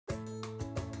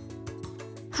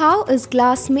How is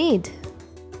glass made?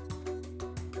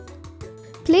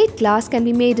 Plate glass can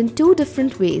be made in two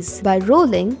different ways, by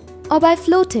rolling or by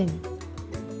floating.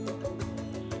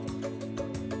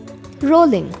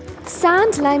 Rolling.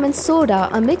 Sand, lime and soda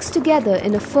are mixed together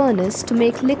in a furnace to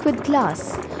make liquid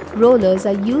glass. Rollers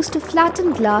are used to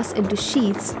flatten glass into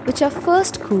sheets which are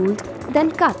first cooled, then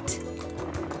cut.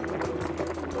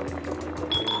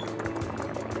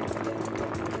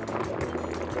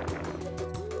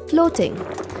 Floating.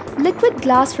 Liquid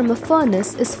glass from a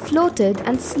furnace is floated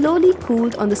and slowly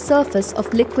cooled on the surface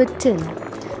of liquid tin.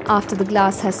 After the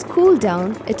glass has cooled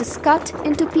down, it is cut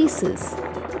into pieces.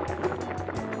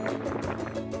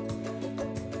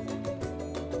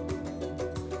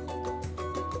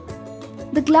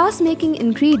 The glass-making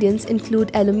ingredients include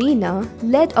alumina,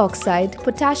 lead oxide,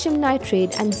 potassium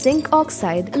nitrate and zinc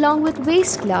oxide along with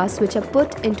waste glass which are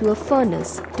put into a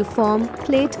furnace to form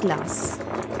plate glass.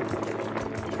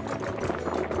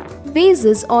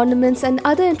 Vases, ornaments and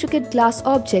other intricate glass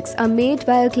objects are made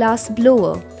by a glass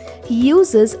blower. He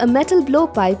uses a metal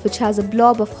blowpipe which has a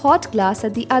blob of hot glass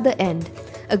at the other end.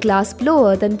 A glass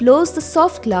blower then blows the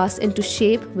soft glass into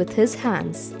shape with his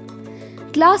hands.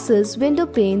 Glasses, window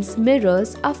panes,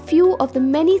 mirrors are few of the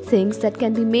many things that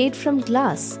can be made from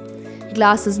glass.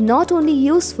 Glass is not only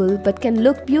useful but can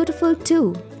look beautiful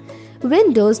too.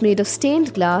 Windows made of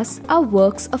stained glass are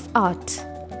works of art.